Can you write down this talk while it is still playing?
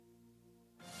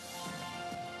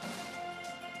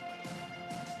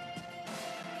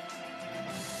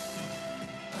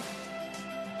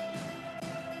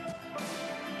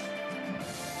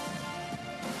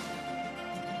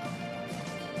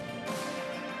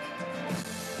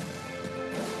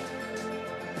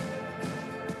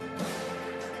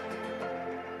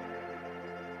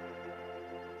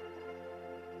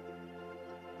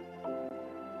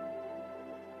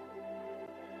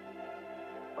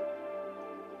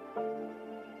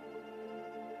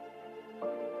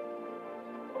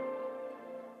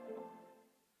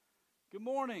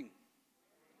morning.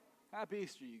 Happy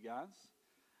Easter, you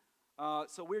guys.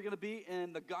 So we're going to be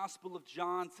in the Gospel of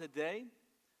John today,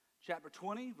 chapter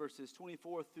 20, verses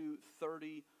 24 through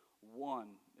 31.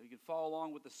 You can follow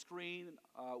along with the screen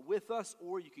with us,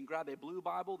 or you can grab a blue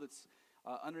Bible that's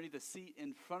underneath the seat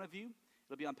in front of you.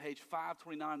 It'll be on page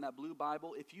 529 in that blue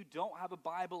Bible. If you don't have a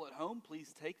Bible at home,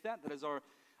 please take that. That is our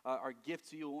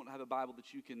gift to you. We won't have a Bible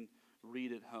that you can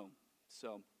read at home.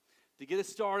 So to get us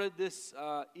started this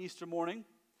Easter morning,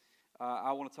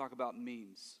 I want to talk about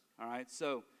memes. All right,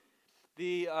 so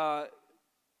the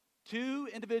two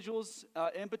individuals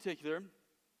in particular,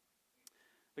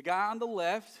 the guy on the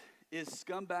left is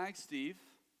Scumbag Steve.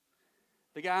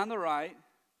 The guy on the right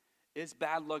is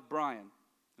Bad Luck Brian.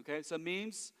 Okay, so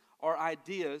memes are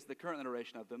ideas, the current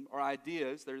iteration of them are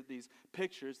ideas. They're these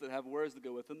pictures that have words that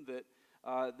go with them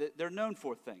that they're known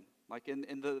for thing. Like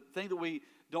in the thing that we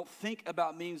don't think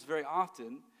about memes very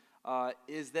often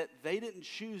is that they didn't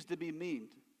choose to be memed.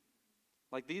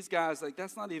 Like these guys, like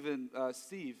that's not even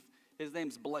Steve. His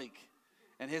name's Blake.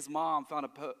 And his mom found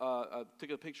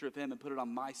took a picture of him and put it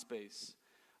on MySpace,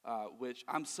 which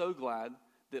I'm so glad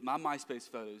that my MySpace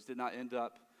photos did not end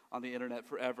up on the internet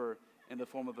forever in the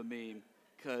form of a meme.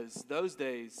 Because those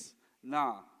days,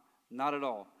 nah, not at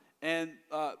all. And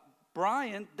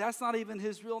Brian, that's not even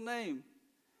his real name.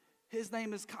 His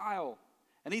name is Kyle.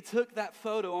 And he took that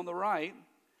photo on the right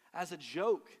as a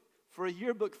joke for a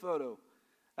yearbook photo.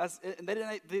 And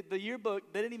the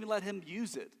yearbook, they didn't even let him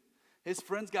use it. His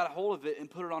friends got a hold of it and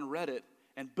put it on Reddit.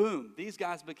 And boom, these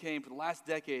guys became, for the last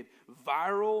decade,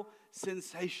 viral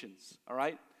sensations, all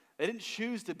right? They didn't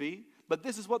choose to be, but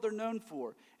this is what they're known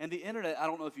for. And the internet, I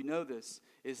don't know if you know this,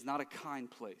 is not a kind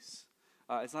place.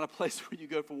 It's not a place where you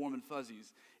go for warm and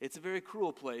fuzzies. It's a very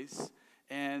cruel place.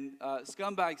 And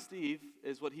Scumbag Steve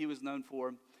is what he was known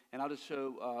for. And I'll just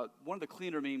show one of the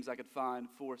cleaner memes I could find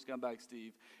for Scumbag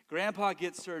Steve. Grandpa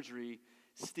gets surgery,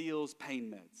 steals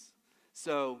pain meds.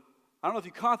 So I don't know if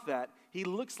you caught that. He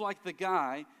looks like the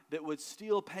guy that would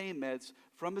steal pain meds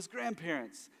from his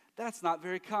grandparents. That's not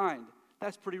very kind.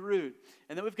 That's pretty rude.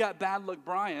 And then we've got Bad Luck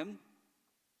Brian.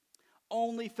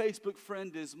 Only Facebook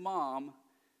friend his mom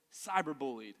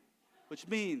cyberbullied, which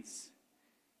means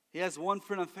he has one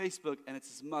friend on Facebook, and it's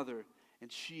his mother,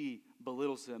 and she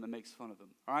belittles him and makes fun of him.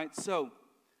 All right, so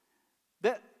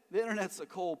the internet's a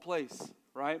cold place,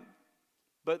 right?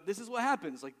 But this is what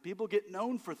happens. Like, people get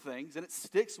known for things, and it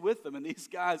sticks with them, and these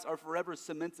guys are forever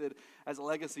cemented as a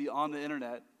legacy on the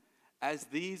internet as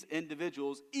these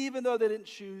individuals, even though they didn't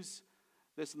choose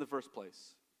this in the first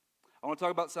place. I want to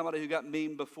talk about somebody who got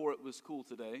memed before it was cool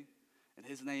today, and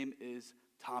his name is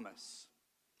Thomas.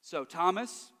 So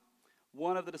Thomas,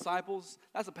 one of the disciples,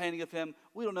 that's a painting of him.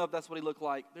 We don't know if that's what he looked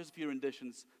like. There's a few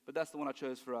renditions, but that's the one I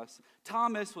chose for us.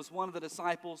 Thomas was one of the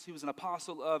disciples. He was an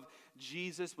apostle of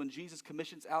Jesus. When Jesus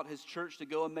commissions out his church to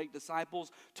go and make disciples,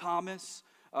 Thomas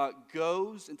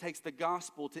goes and takes the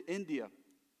gospel to India.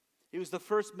 He was the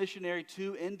first missionary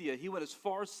to India. He went as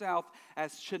far south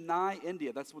as Chennai,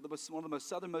 India. That's one of the most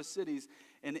southernmost cities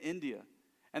in India.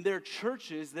 And there are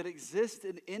churches that exist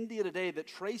in India today that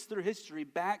trace their history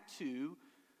back to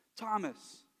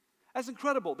Thomas. That's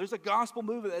incredible. There's a gospel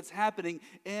movement that's happening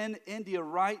in India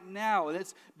right now, and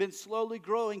it's been slowly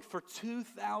growing for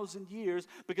 2,000 years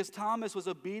because Thomas was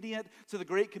obedient to the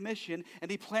Great Commission,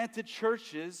 and he planted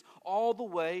churches all the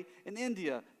way in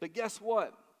India. But guess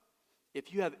what?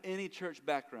 If you have any church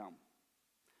background,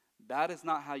 that is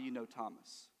not how you know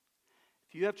Thomas.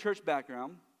 If you have church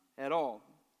background at all,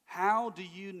 how do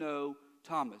you know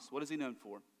Thomas? What is he known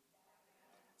for?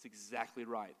 That's exactly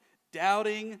right.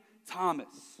 Doubting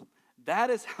Thomas. That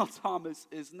is how Thomas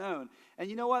is known. And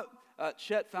you know what?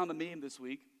 Chet found a meme this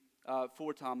week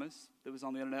for Thomas that was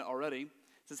on the internet already. It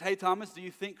says, "Hey Thomas, do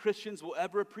you think Christians will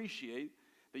ever appreciate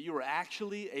that you are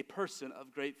actually a person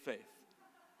of great faith?"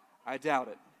 I doubt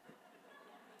it.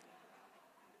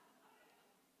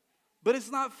 But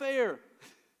it's not fair.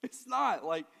 It's not.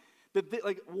 Like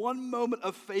 1 moment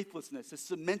of faithlessness has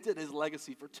cemented his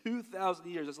legacy for 2,000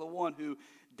 years as the one who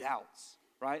doubts,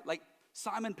 right? Like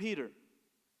Simon Peter.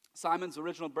 Simon's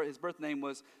his birth name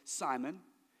was Simon.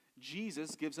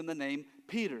 Jesus gives him the name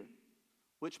Peter,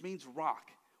 which means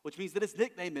rock, which means that his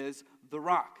nickname is the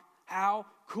Rock. How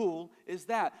cool is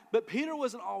that? But Peter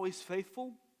wasn't always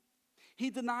faithful. He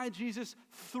denied Jesus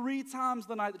 3 times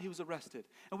the night that he was arrested.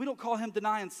 And we don't call him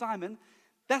denying Simon.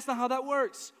 That's not how that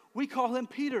works. We call him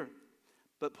Peter.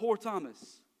 But poor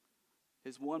Thomas,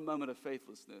 his 1 moment of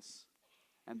faithlessness,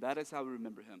 and that is how we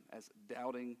remember him, as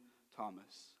doubting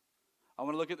Thomas. I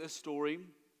want to look at this story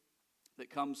that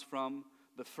comes from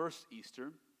the first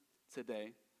Easter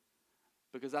today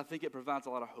because I think it provides a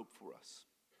lot of hope for us.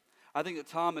 I think that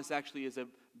Thomas actually is a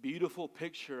beautiful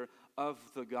picture of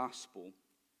the gospel.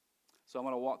 So I'm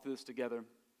going to walk through this together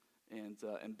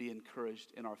and be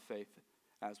encouraged in our faith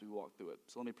as we walk through it.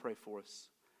 So let me pray for us,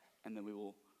 and then we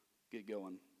will get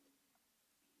going.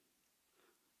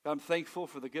 God, I'm thankful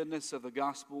for the goodness of the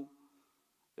gospel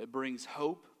that brings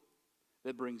hope,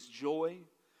 that brings joy,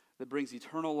 that brings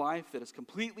eternal life, that is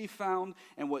completely found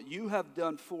in what you have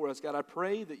done for us. God, I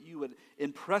pray that you would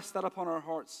impress that upon our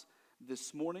hearts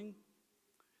this morning,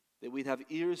 that we'd have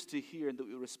ears to hear, and that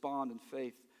we would respond in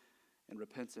faith and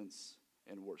repentance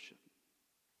and worship.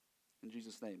 In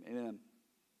Jesus' name, amen.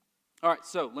 All right,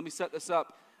 so let me set this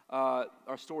up,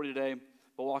 our story today,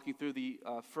 by walking through the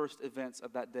first events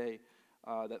of that day,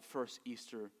 that first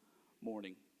Easter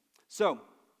morning. So,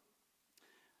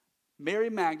 Mary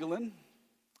Magdalene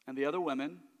and the other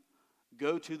women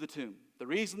go to the tomb. The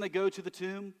reason they go to the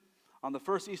tomb on the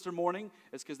first Easter morning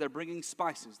is because they're bringing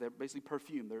spices. They're basically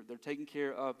perfume. They're taking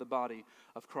care of the body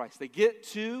of Christ. They get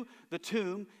to the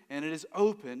tomb, and it is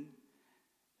open,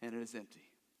 and it is empty.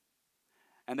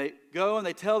 And they go and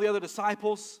they tell the other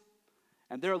disciples,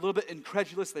 and they're a little bit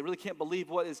incredulous. They really can't believe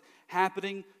what is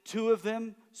happening. Two of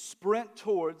them sprint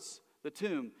towards the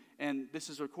tomb. And this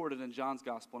is recorded in John's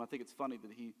gospel, and I think it's funny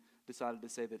that he decided to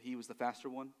say that he was the faster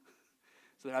one.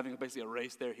 So they're having basically a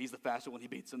race there. He's the faster one. He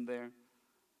beats him there.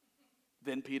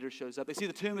 Then Peter shows up. They see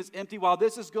the tomb is empty. While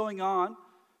this is going on,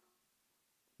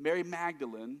 Mary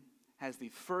Magdalene has the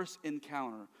first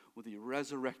encounter with the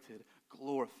resurrected,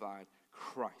 glorified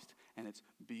Christ. And it's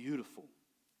beautiful.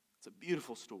 It's a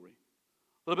beautiful story.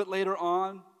 A little bit later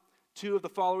on, two of the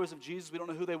followers of Jesus, we don't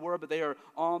know who they were, but they are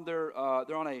on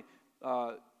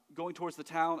going towards the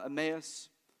town Emmaus.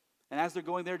 And as they're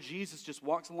going there, Jesus just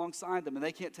walks alongside them, and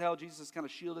they can't tell. Jesus has kind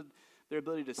of shielded their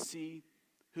ability to see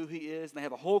who he is. And they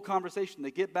have a whole conversation.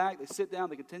 They get back, they sit down,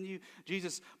 they continue.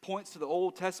 Jesus points to the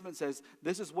Old Testament and says,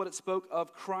 this is what it spoke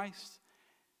of Christ.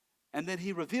 And then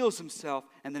he reveals himself,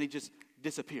 and then he just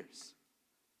disappears.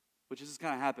 Which is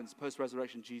kind of happens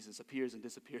post-resurrection. Jesus appears and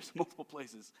disappears in multiple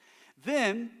places.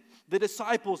 Then the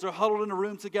disciples are huddled in a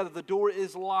room together. The door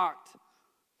is locked.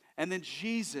 And then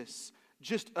Jesus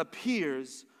just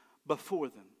appears before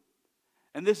them.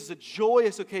 And this is a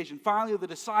joyous occasion. Finally, the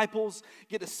disciples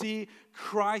get to see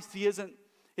Christ. He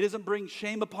doesn't bring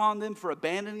shame upon them for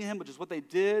abandoning him, which is what they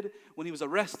did when he was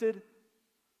arrested.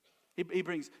 He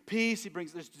brings peace.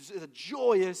 There's a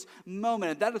joyous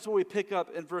moment. And that is where we pick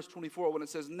up in verse 24 when it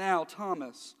says, now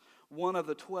Thomas, one of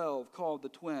the 12, called the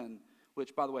twin,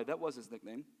 which, by the way, that was his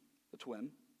nickname, the twin,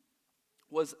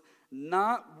 was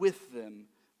not with them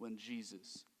when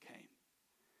Jesus came.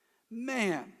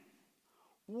 Man,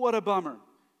 what a bummer.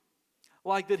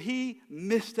 Like that he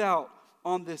missed out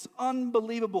on this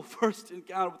unbelievable first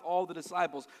encounter with all the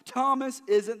disciples. Thomas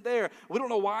isn't there. We don't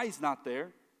know why he's not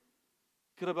there.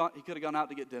 He could have gone out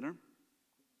to get dinner.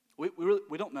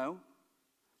 We don't know.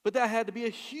 But that had to be a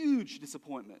huge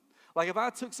disappointment. Like if I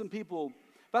took some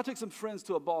friends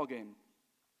to a ball game,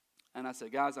 and I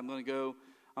said, guys, I'm going to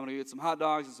get some hot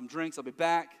dogs and some drinks. I'll be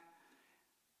back.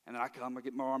 And then I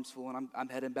get my arms full, and I'm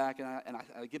heading back, and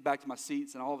I get back to my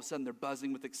seats, and all of a sudden they're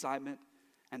buzzing with excitement,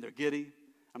 and they're giddy.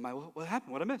 I'm like, what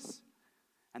happened? What'd I miss?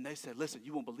 And they said, listen,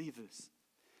 you won't believe this.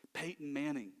 Peyton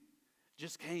Manning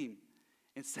just came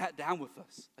and sat down with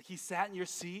us. Like he sat in your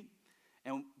seat,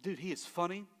 and dude, he is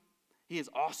funny. He is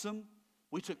awesome.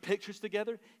 We took pictures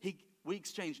together. We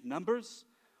exchanged numbers.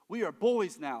 We are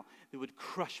boys now. It would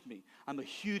crush me. I'm a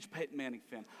huge Peyton Manning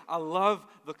fan. I love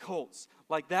the Colts.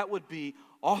 Like that would be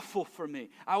awful for me.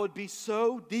 I would be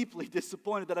so deeply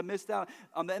disappointed that I missed out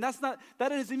on that. And that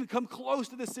doesn't even come close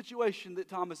to the situation that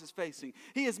Thomas is facing.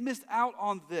 He has missed out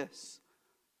on this.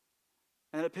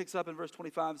 And it picks up in verse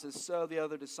 25. It says, so the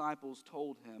other disciples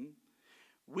told him,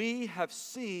 we have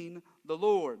seen the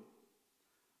Lord.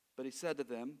 But he said to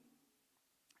them,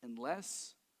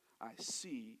 unless I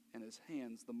see in his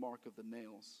hands the mark of the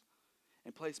nails,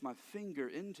 and place my finger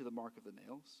into the mark of the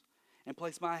nails, and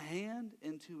place my hand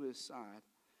into his side,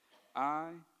 I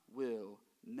will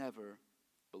never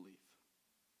believe.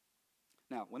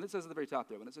 Now, when it says at the very top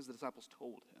there, when it says the disciples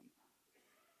told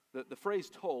him, the phrase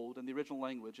told in the original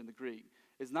language in the Greek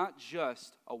is not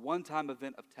just a one-time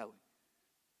event of telling.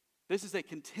 This is a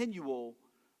continual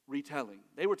retelling.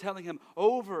 They were telling him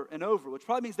over and over, which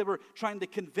probably means they were trying to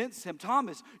convince him,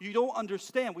 Thomas, you don't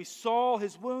understand. We saw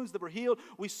his wounds that were healed.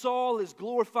 We saw his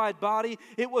glorified body.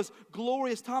 It was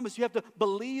glorious, Thomas. You have to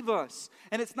believe us.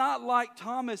 And it's not like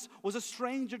Thomas was a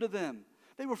stranger to them.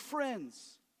 They were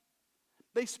friends.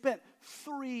 They spent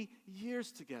 3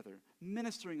 years together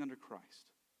ministering under Christ.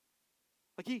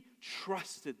 Like he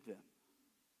trusted them.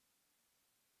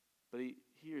 But he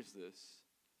hears this,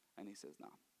 And he says,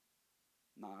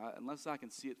 unless I can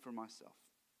see it for myself,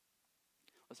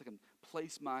 unless I can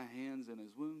place my hands in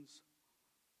his wounds,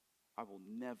 I will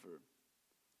never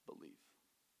believe.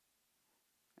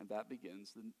 And that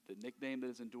begins the nickname that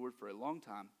has endured for a long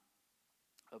time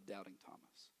of Doubting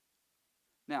Thomas.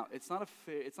 Now, it's not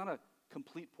a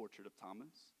complete portrait of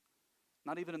Thomas,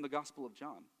 not even in the Gospel of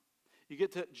John. You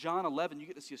get to John 11, you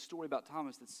get to see a story about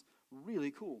Thomas that's really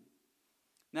cool.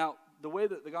 Now, the way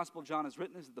that the Gospel of John is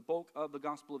written is that the bulk of the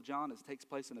Gospel of John takes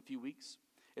place in a few weeks.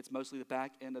 It's mostly the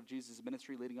back end of Jesus'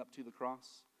 ministry leading up to the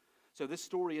cross. So this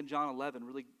story in John 11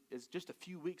 really is just a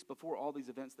few weeks before all these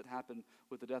events that happen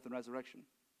with the death and resurrection.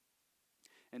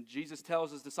 And Jesus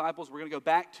tells his disciples, we're going to go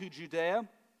back to Judea.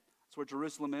 That's where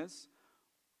Jerusalem is.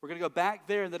 We're going to go back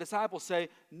there, and the disciples say,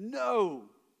 no,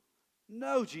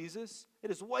 Jesus,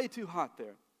 it is way too hot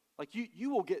there. Like you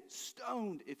will get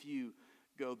stoned if you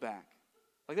go back.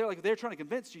 They're trying to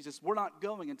convince Jesus, we're not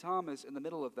going. And Thomas, in the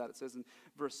middle of that, it says in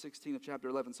verse 16 of chapter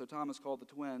 11, so Thomas, called the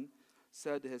twin,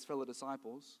 said to his fellow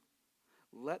disciples,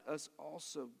 let us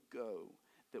also go,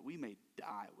 that we may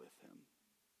die with him.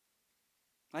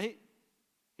 Now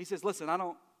he says, listen,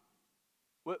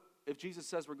 if Jesus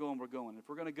says we're going, we're going. If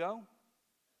we're going to go,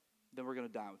 then we're going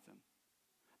to die with him.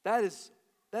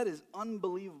 That is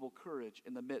unbelievable courage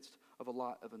in the midst of a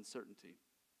lot of uncertainty.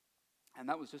 And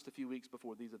that was just a few weeks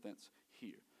before these events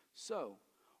here. So,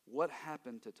 what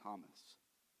happened to Thomas?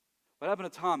 What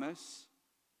happened to Thomas,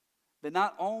 that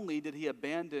not only did he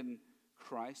abandon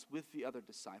Christ with the other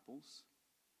disciples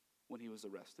when he was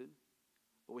arrested,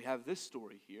 but we have this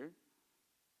story here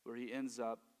where he ends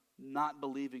up not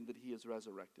believing that he is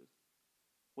resurrected.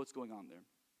 What's going on there?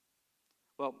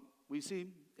 Well, we see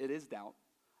it is doubt.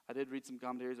 I did read some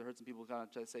commentaries. I heard some people kind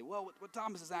of try to say, well, what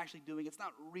Thomas is actually doing, it's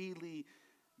not really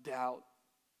doubt.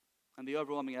 And the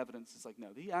overwhelming evidence is like, no,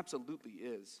 he absolutely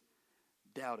is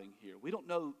doubting here. We don't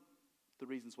know the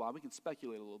reasons why. We can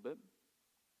speculate a little bit.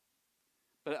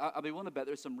 But I'll be willing to bet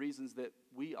there's some reasons that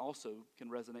we also can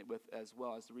resonate with as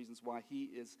well as the reasons why he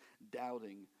is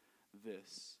doubting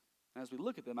this. And as we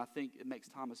look at them, I think it makes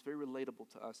Thomas very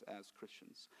relatable to us as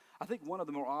Christians. I think one of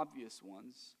the more obvious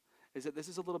ones is that this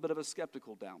is a little bit of a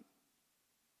skeptical doubt.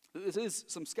 This is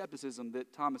some skepticism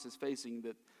that Thomas is facing,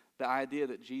 that the idea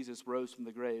that Jesus rose from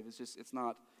the grave is just,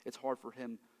 it's hard for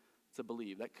him to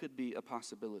believe. That could be a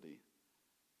possibility.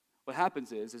 What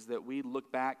happens is that we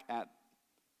look back at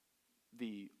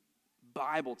the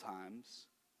Bible times,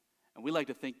 and we like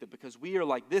to think that because we are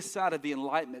like this side of the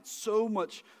Enlightenment, so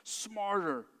much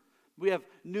smarter, we have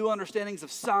new understandings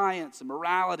of science and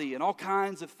morality and all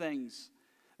kinds of things.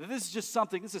 This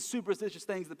is superstitious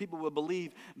things that people would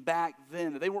believe back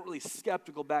then. That they weren't really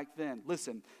skeptical back then.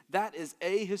 Listen, that is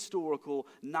ahistorical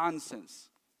nonsense.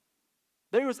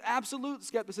 There was absolute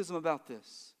skepticism about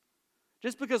this.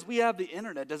 Just because we have the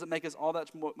internet doesn't make us all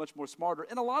that much more smarter.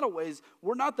 In a lot of ways,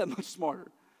 we're not that much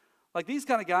smarter. Like these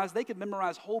kind of guys, they can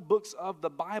memorize whole books of the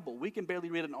Bible. We can barely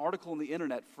read an article on the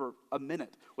internet for a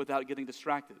minute without getting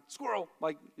distracted. Squirrel,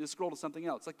 like you scroll to something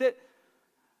else. Like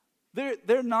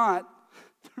they're not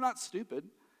stupid.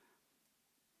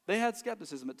 They had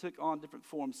skepticism. It took on different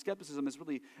forms. Skepticism is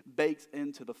really baked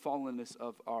into the fallenness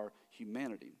of our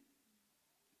humanity.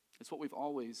 It's what we've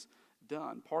always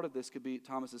done. Part of this could be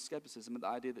Thomas's skepticism and the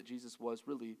idea that Jesus was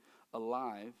really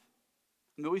alive.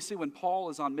 I mean, we see when Paul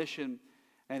is on mission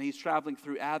and he's traveling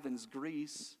through Athens,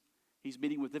 Greece, he's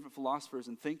meeting with different philosophers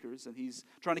and thinkers, and he's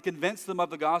trying to convince them of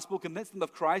the gospel, convince them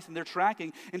of Christ, and they're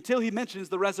tracking until he mentions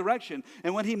the resurrection.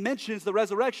 And when he mentions the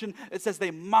resurrection, it says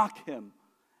they mock him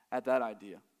at that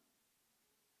idea.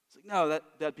 It's like, no, that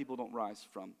dead people don't rise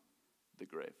from the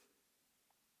grave.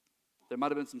 There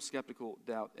might have been some skeptical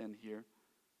doubt in here.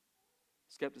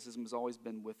 Skepticism has always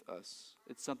been with us.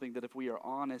 It's something that if we are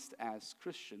honest as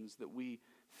Christians that we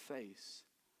face.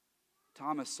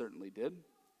 Thomas certainly did.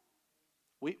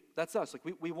 That's us. Like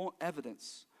we want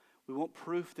evidence. We want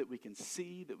proof that we can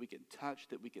see, that we can touch,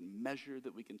 that we can measure,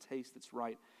 that we can taste that's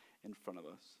right in front of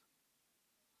us.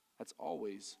 That's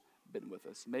always been with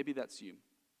us. Maybe that's you.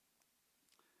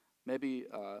 Maybe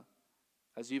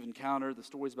as you've encountered the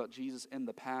stories about Jesus in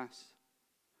the past,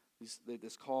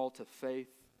 this call to faith,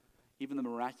 even the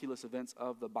miraculous events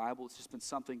of the Bible, it's just been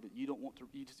something that you don't want to,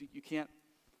 you can't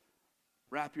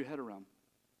wrap your head around.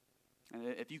 And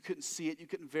if you couldn't see it, you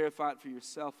couldn't verify it for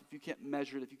yourself. If you can't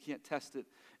measure it, if you can't test it,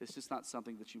 it's just not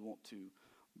something that you want to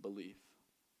believe.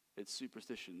 It's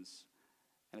superstitions,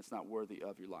 and it's not worthy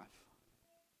of your life.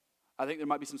 I think there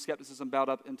might be some skepticism bound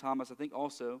up in Thomas. I think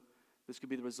also this could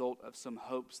be the result of some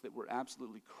hopes that were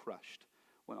absolutely crushed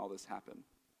when all this happened.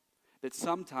 That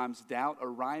sometimes doubt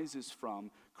arises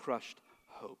from crushed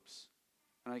hopes.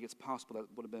 And I think it's possible that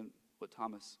would have been what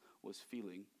Thomas was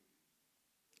feeling.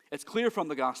 It's clear from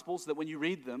the Gospels that when you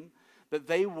read them, that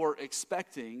they were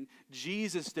expecting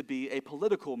Jesus to be a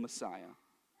political Messiah.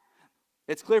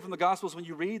 It's clear from the Gospels when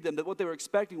you read them that what they were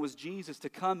expecting was Jesus to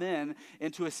come in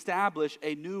and to establish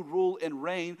a new rule and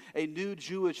reign, a new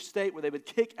Jewish state where they would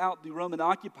kick out the Roman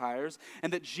occupiers,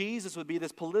 and that Jesus would be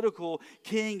this political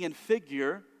king and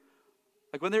figure.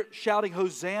 Like when they're shouting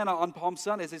Hosanna on Palm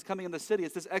Sunday as he's coming in the city,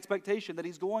 it's this expectation that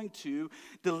he's going to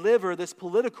deliver this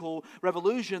political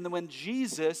revolution. And then when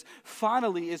Jesus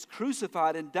finally is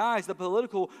crucified and dies, the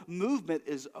political movement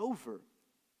is over.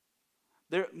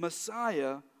 Their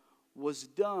Messiah was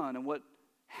done. And what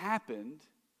happened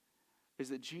is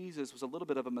that Jesus was a little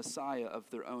bit of a Messiah of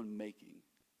their own making.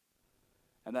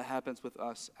 And that happens with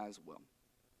us as well.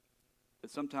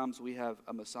 That sometimes we have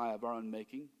a Messiah of our own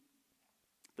making,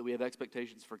 that we have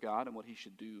expectations for God and what he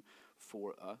should do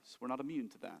for us. We're not immune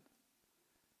to that.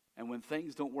 And when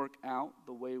things don't work out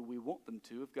the way we want them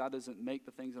to, if God doesn't make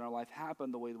the things in our life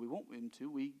happen the way that we want them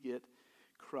to, we get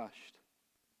crushed.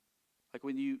 Like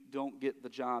when you don't get the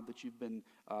job that you've been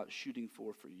shooting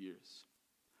for years.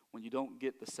 When you don't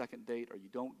get the second date, or you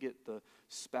don't get the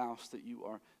spouse that you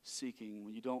are seeking.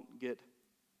 When you don't get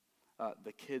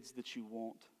the kids that you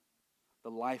want. The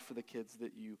life for the kids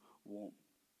that you want.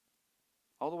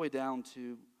 All the way down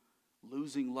to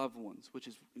losing loved ones, which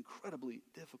is incredibly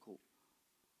difficult.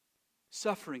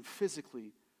 Suffering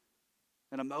physically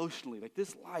and emotionally. Like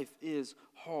this life is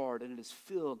hard, and it is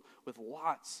filled with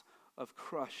lots of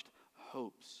crushed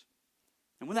hopes.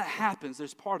 And when that happens,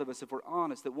 there's part of us, if we're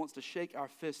honest, that wants to shake our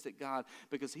fist at God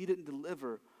because he didn't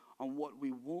deliver on what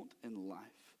we want in life.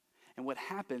 And what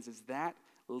happens is that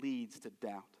leads to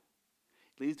doubt.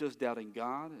 It leads to us doubting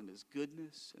God and his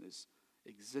goodness and his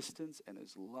existence and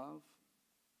his love.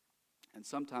 And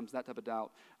sometimes that type of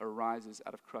doubt arises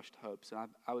out of crushed hopes. And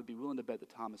I would be willing to bet that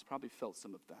Thomas probably felt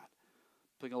some of that.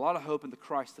 Putting a lot of hope in the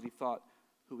Christ that he thought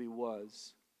who he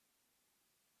was,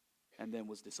 and then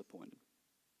was disappointed.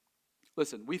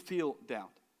 Listen, we feel doubt.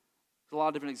 There's a lot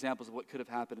of different examples of what could have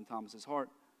happened in Thomas's heart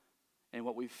and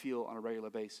what we feel on a regular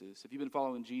basis. If you've been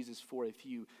following Jesus for a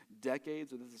few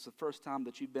decades, or this is the first time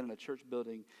that you've been in a church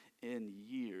building in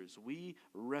years, we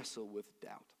wrestle with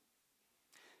doubt.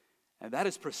 And that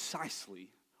is precisely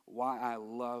why I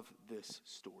love this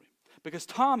story. Because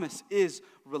Thomas is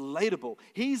relatable.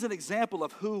 He's an example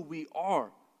of who we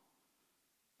are.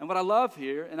 And what I love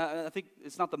here, and I think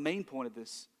it's not the main point of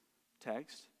this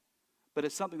text, but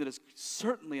it's something that is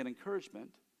certainly an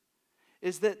encouragement,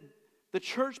 is that the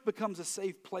church becomes a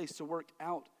safe place to work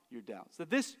out your doubts. That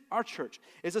this, our church,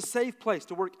 is a safe place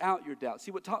to work out your doubts.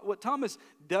 See, what Thomas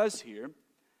does here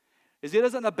is he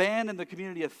doesn't abandon the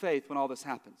community of faith when all this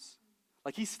happens.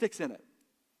 Like he sticks in it.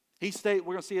 We're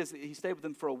going to see as he stayed with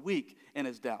them for a week in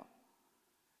his doubt.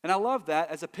 And I love that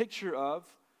as a picture of,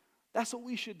 that's what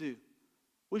we should do.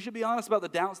 We should be honest about the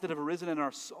doubts that have arisen in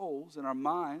our souls, in our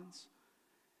minds,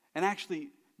 and actually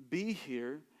be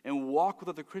here and walk with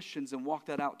other Christians and walk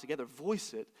that out together.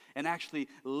 Voice it and actually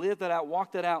live that out,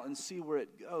 walk that out, and see where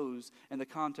it goes in the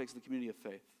context of the community of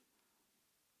faith.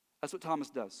 That's what Thomas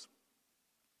does.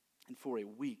 And for a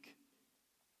week,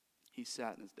 he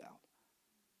sat in his doubt.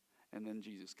 And then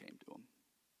Jesus came to him.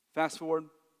 Fast forward,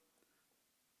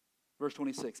 verse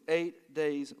 26. 8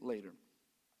 days later,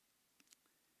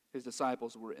 his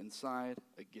disciples were inside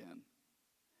again,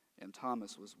 and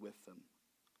Thomas was with them.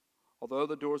 Although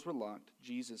the doors were locked,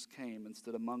 Jesus came and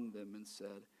stood among them and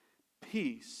said,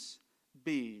 "Peace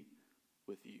be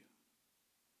with you."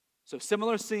 So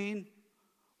similar scene,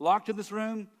 locked in this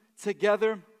room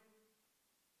together.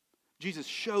 Jesus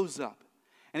shows up.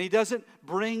 And he doesn't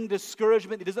bring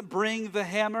discouragement. He doesn't bring the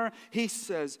hammer. He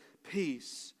says,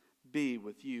 "Peace be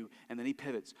with you." And then he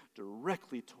pivots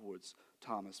directly towards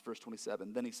Thomas. Verse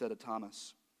 27, then he said to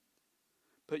Thomas,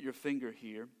 "Put your finger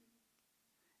here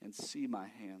and see my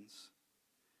hands.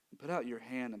 And put out your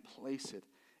hand and place it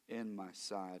in my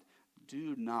side.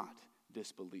 Do not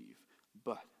disbelieve,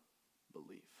 but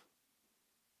believe."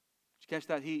 Did you catch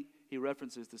that? He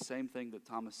references the same thing that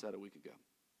Thomas said a week ago.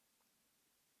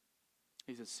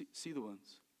 He says, see the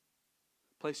wounds.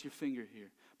 Place your finger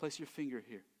here. Place your finger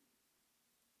here.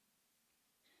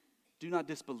 Do not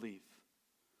disbelieve,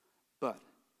 but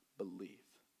believe.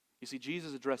 You see,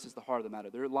 Jesus addresses the heart of the matter.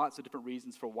 There are lots of different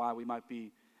reasons for why we might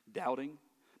be doubting,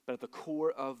 but at the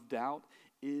core of doubt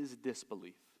is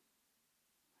disbelief.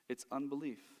 It's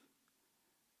unbelief.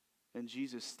 And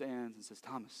Jesus stands and says,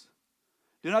 "Thomas,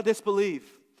 do not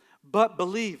disbelieve, but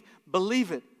believe."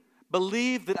 Believe it.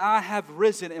 Believe that I have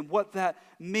risen and what that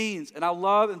means. And I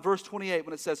love in verse 28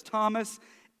 when it says, "Thomas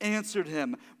answered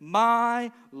him,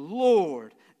 "My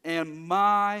Lord and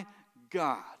my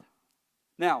God."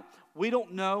 Now, we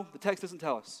don't know, the text doesn't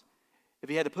tell us if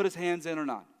he had to put his hands in or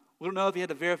not. We don't know if he had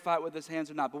to verify it with his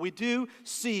hands or not. But we do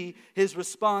see his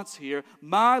response here,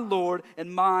 "My Lord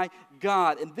and my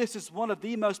God." And this is one of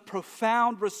the most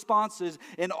profound responses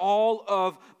in all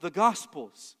of the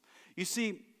Gospels. You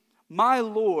see, "My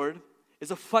Lord" is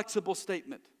a flexible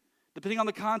statement. Depending on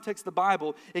the context of the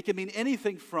Bible, it can mean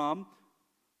anything from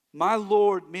 "my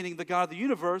Lord," meaning the God of the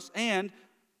universe, and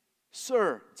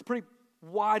 "Sir." It's a pretty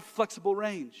wide, flexible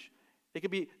range. It can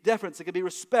be deference, it can be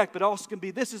respect, but it also can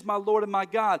be, "This is my Lord and my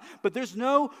God." But there's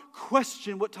no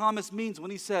question what Thomas means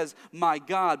when he says, "My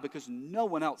God," because no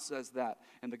one else says that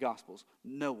in the Gospels.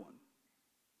 No one.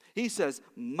 He says,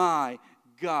 "My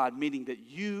God," meaning that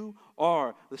you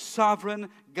are the sovereign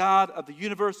God of the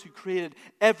universe who created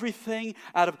everything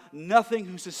out of nothing,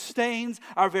 who sustains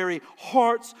our very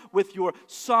hearts with your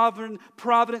sovereign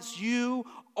providence. You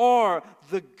are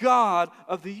the God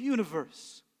of the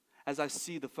universe. As I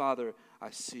see the Father,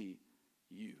 I see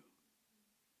you.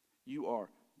 You are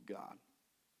God.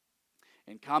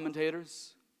 And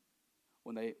commentators,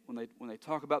 when they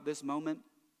talk about this moment,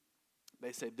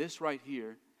 they say this right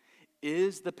here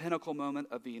is the pinnacle moment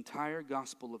of the entire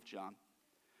Gospel of John.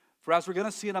 For as we're going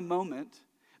to see in a moment,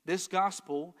 this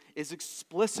Gospel is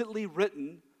explicitly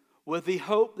written with the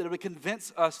hope that it would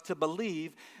convince us to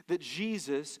believe that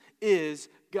Jesus is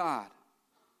God.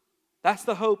 That's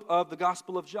the hope of the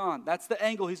Gospel of John. That's the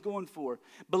angle he's going for.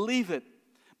 Believe it.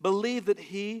 Believe that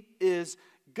he is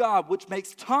God, which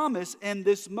makes Thomas in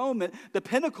this moment, the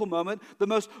pinnacle moment, the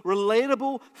most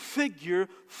relatable figure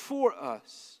for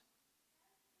us.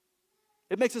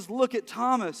 It makes us look at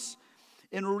Thomas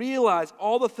and realize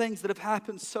all the things that have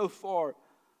happened so far.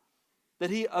 That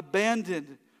he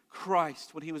abandoned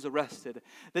Christ when he was arrested.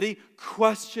 That he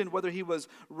questioned whether he was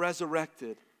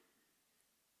resurrected.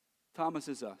 Thomas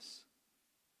is us.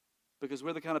 Because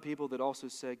we're the kind of people that also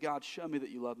say, "God, show me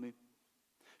that you love me.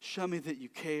 Show me that you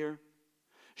care.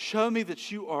 Show me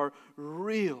that you are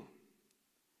real."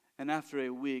 And after a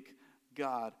week,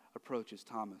 God approaches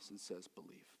Thomas and says,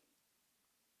 "Believe.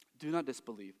 Do not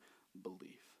disbelieve,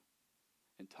 believe."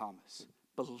 And Thomas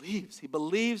believes. He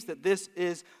believes that this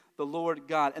is the Lord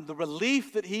God. And the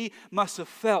relief that he must have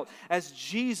felt as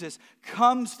Jesus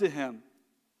comes to him,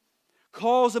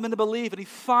 calls him into belief, and he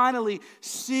finally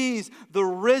sees the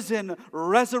risen,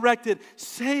 resurrected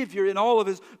Savior in all of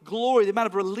his glory, the amount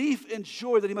of relief and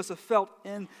joy that he must have felt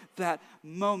in that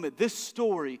moment. This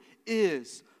story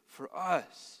is for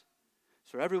us.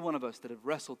 It's for every one of us that have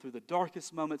wrestled through the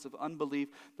darkest moments of unbelief,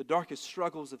 the darkest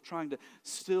struggles of trying to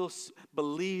still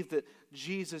believe that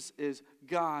Jesus is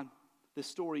God. This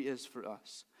story is for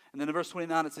us. And then in verse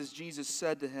 29 it says, Jesus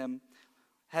said to him,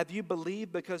 "Have you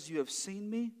believed because you have seen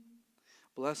me?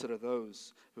 Blessed are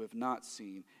those who have not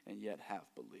seen and yet have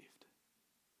believed."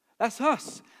 That's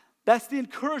us. That's the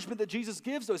encouragement that Jesus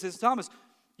gives us. He says, "Thomas,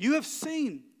 you have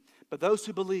seen, but those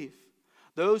who believe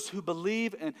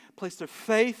and place their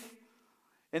faith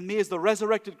in me as the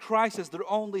resurrected Christ, as their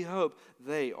only hope,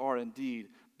 they are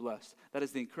indeed blessed." That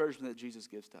is the encouragement that Jesus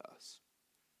gives to us.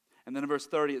 And then in verse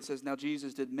 30 it says, "Now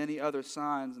Jesus did many other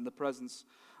signs in the presence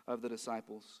of the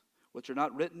disciples, which are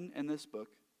not written in this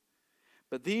book.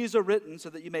 But these are written so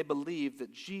that you may believe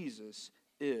that Jesus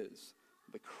is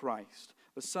the Christ,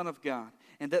 the Son of God,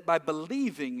 and that by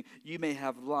believing you may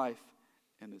have life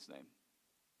in his name."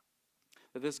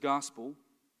 That this gospel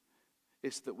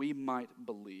is that we might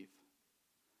believe.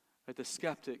 That the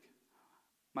skeptic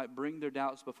might bring their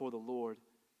doubts before the Lord,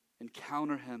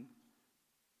 encounter him,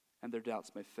 and their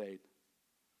doubts may fade.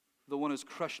 The one who's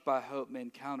crushed by hope may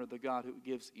encounter the God who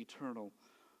gives eternal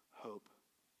hope.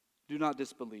 Do not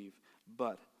disbelieve,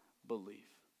 but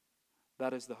believe.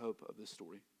 That is the hope of this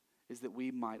story, is that we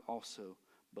might also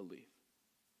believe.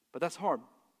 But that's hard.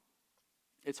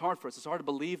 It's hard for us. It's hard to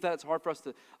believe that. It's hard for us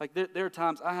to, like, there are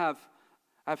times, I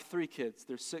have 3 kids.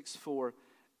 They're 6, 4,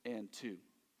 and 2.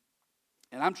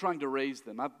 And I'm trying to raise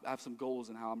them. I have some goals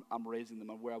in how I'm raising them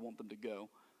and where I want them to go.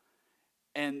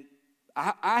 And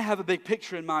I have a big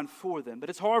picture in mind for them, but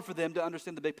it's hard for them to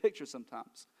understand the big picture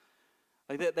sometimes.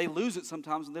 Like they lose it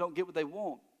sometimes and they don't get what they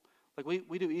want. Like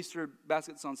we do Easter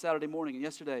baskets on Saturday morning, and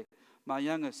yesterday my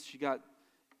youngest, she got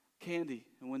candy,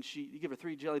 and when you give her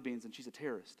 3 jelly beans and she's a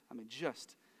terrorist. I mean,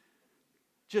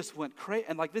 just went crazy.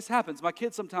 And like this happens. My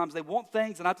kids sometimes, they want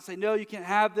things and I have to say, "No, you can't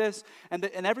have this." And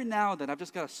every now and then I've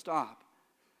just got to stop.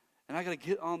 And I got to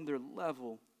get on their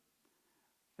level.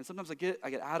 And sometimes I get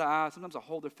eye to eye. Sometimes I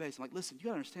hold their face. I'm like, "Listen, you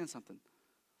got to understand something.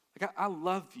 Like I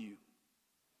love you.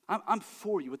 I'm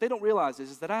for you. What they don't realize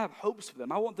is that I have hopes for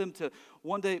them. I want them to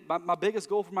one day, my biggest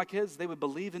goal for my kids, they would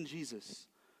believe in Jesus.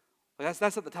 Like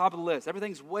that's at the top of the list.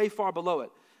 Everything's way far below it.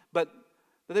 But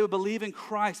that they would believe in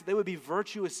Christ, that they would be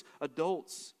virtuous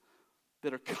adults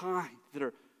that are kind, that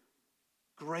are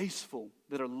graceful,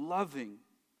 that are loving,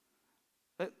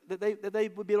 that they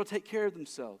would be able to take care of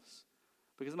themselves.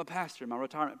 Because I'm a pastor, my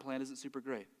retirement plan isn't super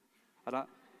great.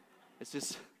 It's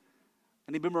just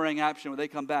any boomerang action when they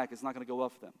come back, it's not going to go well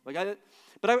for them.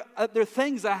 But there are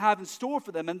things I have in store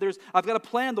for them, and I've got a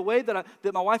plan. The way that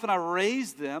my wife and I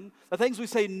raised them, the things we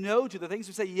say no to, the things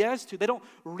we say yes to, they don't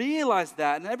realize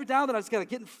that. And every now and then I just got to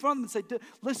get in front of them and say,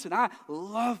 listen, I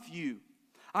love you.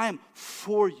 I am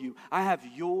for you. I have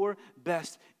your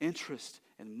best interest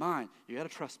in mind. You got to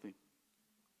trust me.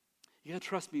 You got to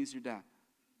trust me as your dad.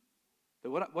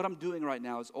 That what I'm doing right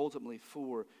now is ultimately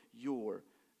for your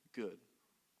good.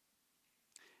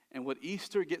 And what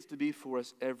Easter gets to be for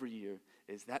us every year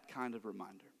is that kind of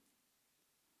reminder.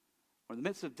 Or in the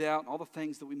midst of doubt and all the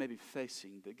things that we may be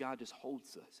facing, that God just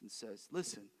holds us and says,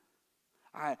 listen,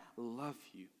 I love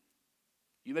you.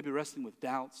 You may be wrestling with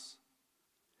doubts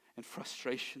and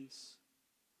frustrations,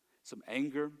 some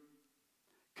anger,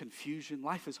 confusion.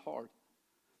 Life is hard.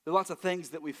 There are lots of things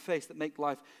that we face that make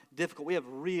life difficult. We have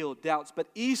real doubts, but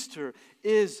Easter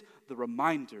is the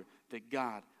reminder that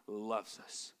God loves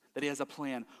us, that he has a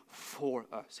plan for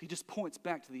us. He just points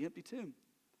back to the empty tomb.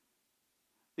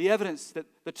 The evidence that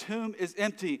the tomb is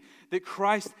empty, that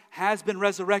Christ has been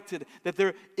resurrected, that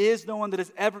there is no one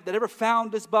that ever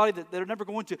found this body, that they're never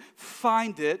going to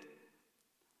find it,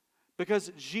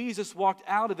 because Jesus walked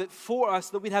out of it for us,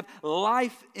 that we'd have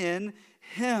life in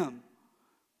him.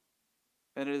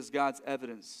 And it is God's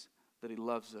evidence that he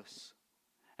loves us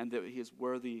and that he is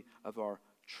worthy of our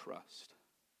trust.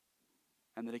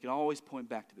 And that he can always point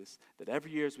back to this, that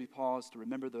every year as we pause to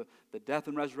remember the death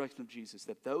and resurrection of Jesus,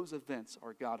 that those events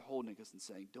are God holding us and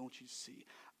saying, don't you see,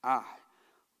 I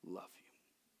love you.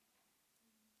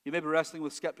 You may be wrestling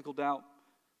with skeptical doubt.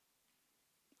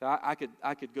 I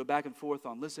could go back and forth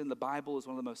on, listen, the Bible is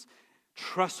one of the most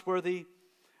trustworthy,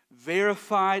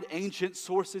 verified ancient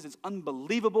sources. It's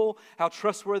unbelievable how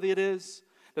trustworthy it is.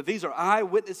 That these are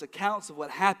eyewitness accounts of what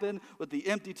happened with the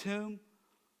empty tomb.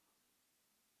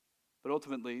 But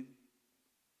ultimately,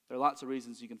 there are lots of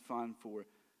reasons you can find for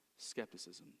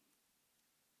skepticism.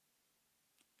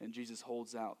 And Jesus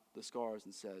holds out the scars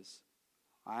and says,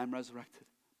 I am resurrected.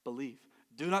 Believe.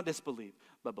 Do not disbelieve,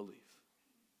 but believe.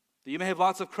 You may have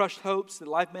lots of crushed hopes, that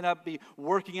life may not be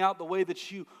working out the way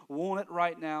that you want it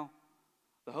right now.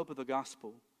 The hope of the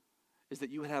gospel is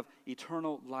that you would have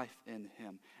eternal life in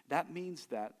him. That means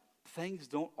that things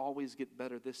don't always get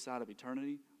better this side of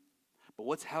eternity, but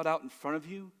what's held out in front of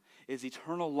you is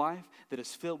eternal life that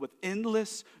is filled with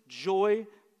endless joy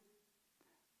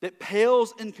that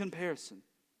pales in comparison.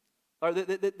 Or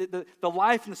the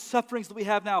life and the sufferings that we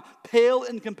have now pale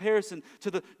in comparison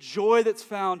to the joy that's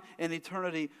found in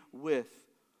eternity with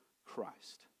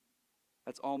Christ.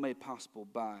 That's all made possible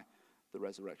by the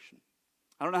resurrection.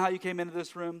 I don't know how you came into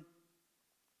this room.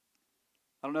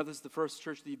 I don't know if this is the first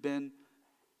church that you've been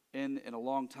in a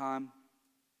long time.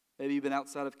 Maybe you've been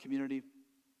outside of community.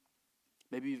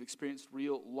 Maybe you've experienced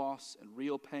real loss and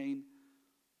real pain.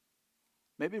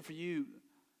 Maybe for you,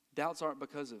 doubts aren't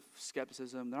because of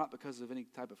skepticism. They're not because of any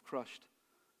type of crushed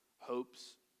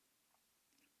hopes.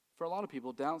 For a lot of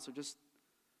people, doubts are just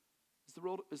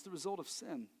it's the result of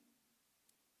sin.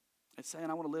 It's saying,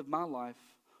 I want to live my life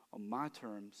on my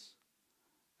terms,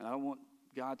 and I don't want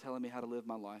God telling me how to live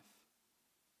my life.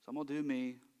 So I'm going to do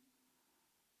me.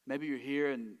 Maybe you're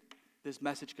here and this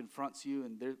message confronts you,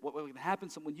 and what can happen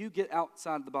when you get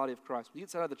outside of the body of Christ, when you get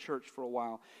outside of the church for a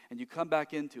while, and you come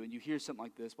back into it, and you hear something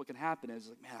like this, what can happen is,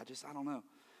 like, man, I don't know.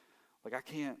 Like, I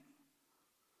can't.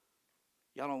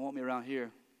 Y'all don't want me around here.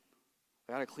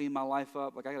 I got to clean my life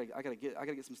up. Like, I got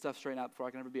to get some stuff straightened out before I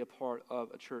can ever be a part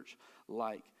of a church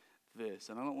like this.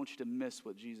 And I don't want you to miss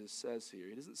what Jesus says here.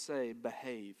 He doesn't say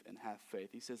behave and have faith.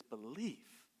 He says believe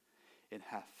and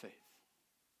have faith.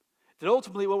 That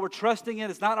ultimately what we're trusting in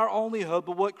is not our only hope,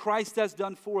 but what Christ has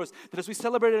done for us. That as we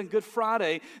celebrated on Good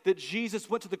Friday, that Jesus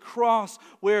went to the cross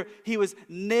where he was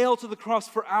nailed to the cross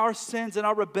for our sins and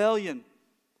our rebellion.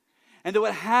 And that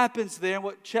what happens there, and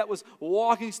what Chet was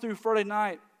walking us through Friday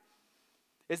night,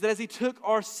 is that as he took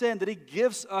our sin, that he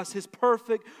gives us his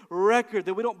perfect record,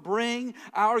 that we don't bring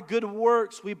our good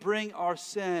works, we bring our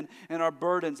sin and our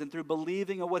burdens. And through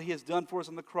believing on what he has done for us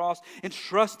on the cross and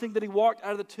trusting that he walked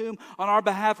out of the tomb on our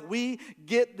behalf, we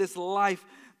get this life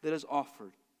that is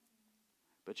offered.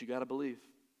 But you got to believe.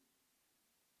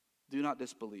 Do not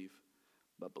disbelieve,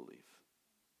 but believe.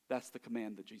 That's the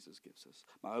command that Jesus gives us.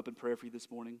 My hope and prayer for you this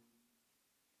morning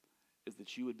is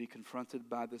that you would be confronted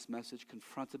by this message,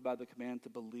 confronted by the command to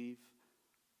believe,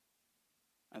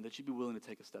 and that you'd be willing to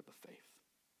take a step of faith.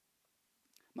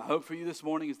 My hope for you this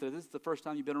morning is that this is the first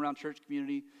time you've been around church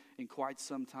community in quite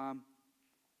some time,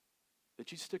 that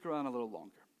you'd stick around a little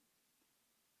longer,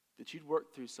 that you'd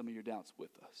work through some of your doubts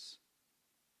with us,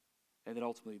 and that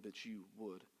ultimately that you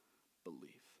would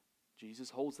believe. Jesus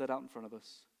holds that out in front of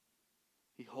us.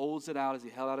 He holds it out as he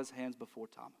held out his hands before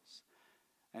Thomas.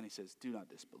 And he says, do not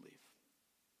disbelieve.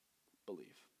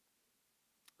 Believe.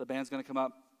 The band's going to come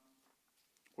up.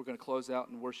 We're going to close out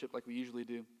and worship like we usually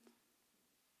do.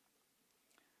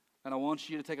 And I want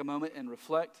you to take a moment and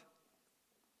reflect.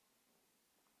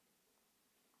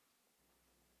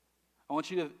 I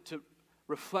want you to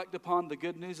reflect upon the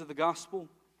good news of the gospel,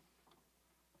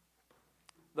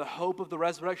 the hope of the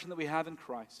resurrection that we have in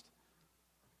Christ.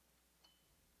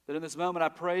 That in this moment I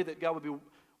pray that God would be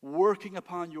working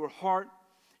upon your heart,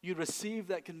 you'd receive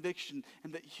that conviction,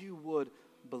 and that you would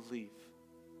believe.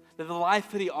 That the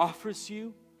life that he offers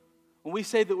you, when we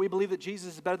say that we believe that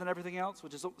Jesus is better than everything else,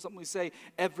 which is something we say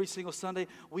every single Sunday,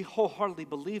 we wholeheartedly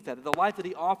believe that. The life that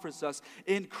he offers us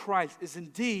in Christ is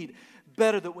indeed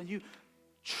better, that when you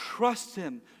trust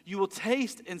him, you will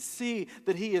taste and see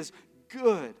that he is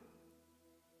good.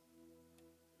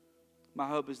 My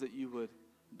hope is that you would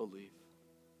believe.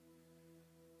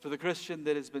 For the Christian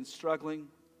that has been struggling,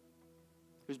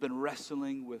 who's been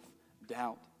wrestling with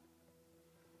doubt,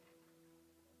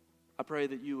 I pray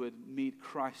that you would meet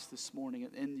Christ this morning,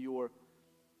 and in your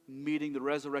meeting the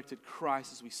resurrected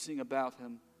Christ as we sing about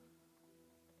him,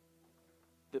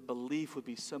 that belief would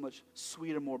be so much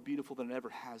sweeter, more beautiful than it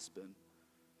ever has been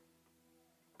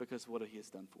because of what he has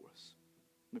done for us.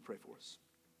 Let me pray for us.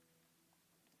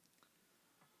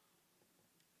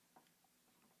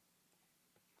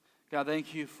 God,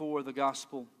 thank you for the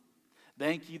gospel.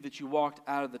 Thank you that you walked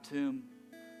out of the tomb.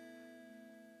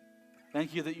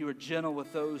 Thank you that you were gentle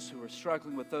with those who were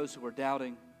struggling, with those who were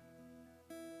doubting.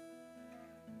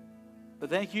 But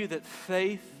thank you that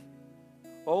faith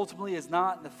ultimately is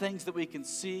not in the things that we can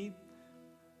see,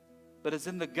 but is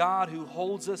in the God who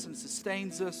holds us and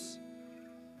sustains us.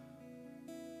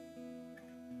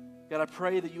 God, I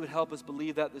pray that you would help us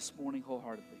believe that this morning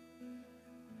wholeheartedly.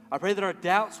 I pray that our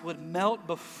doubts would melt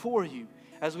before you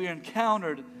as we are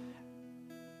encountered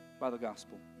by the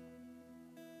gospel.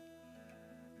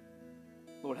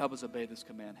 Lord, help us obey this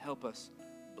command. Help us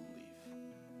believe.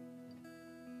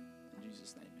 In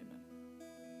Jesus' name.